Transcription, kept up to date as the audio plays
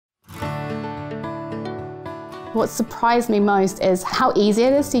What surprised me most is how easy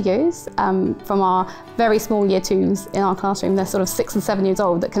it is to use. From our very small year 2s in our classroom, they're sort of 6 and 7 years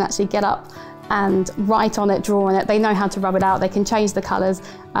old that can actually get up and write on it, draw on it. They know how to rub it out, they can change the colours.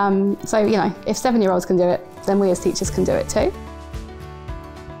 So, you know, if 7-year-olds can do it, then we as teachers can do it too.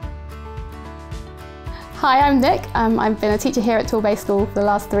 Hi, I'm Nick. I've been a teacher here at Torbay School for the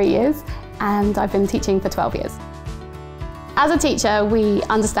last 3 years, and I've been teaching for 12 years. As a teacher, we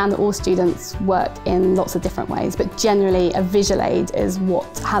understand that all students work in lots of different ways, but generally a visual aid is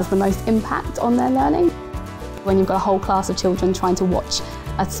what has the most impact on their learning. When you've got a whole class of children trying to watch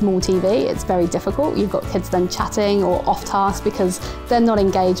a small TV, it's very difficult. You've got kids then chatting or off task because they're not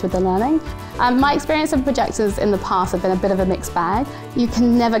engaged with the learning. My experience of projectors in the past have been a bit of a mixed bag. You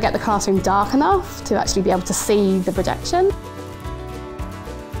can never get the classroom dark enough to actually be able to see the projection.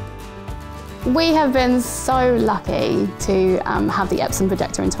 We have been so lucky to have the Epson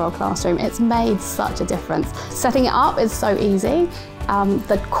projector into our classroom. It's made such a difference. Setting it up is so easy.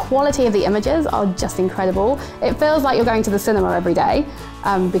 The quality of the images are just incredible. It feels like you're going to the cinema every day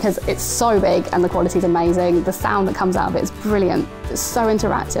because it's so big and the quality is amazing. The sound that comes out of it is brilliant. It's so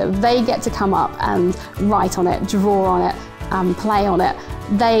interactive. They get to come up and write on it, draw on it, play on it.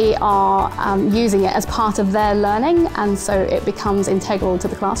 They are using it as part of their learning, and so it becomes integral to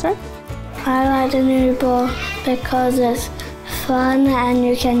the classroom. I like the new board because it's fun and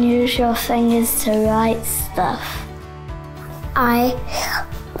you can use your fingers to write stuff. I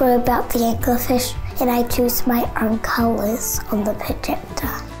wrote about the anglerfish and I choose my own colours on the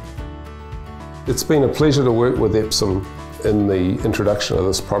projector. It's been a pleasure to work with Epson in the introduction of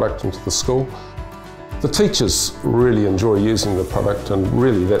this product into the school. The teachers really enjoy using the product, and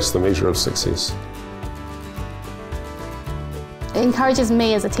really that's the measure of success. It encourages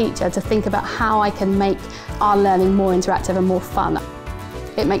me as a teacher to think about how I can make our learning more interactive and more fun.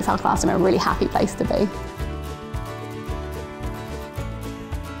 It makes our classroom a really happy place to be.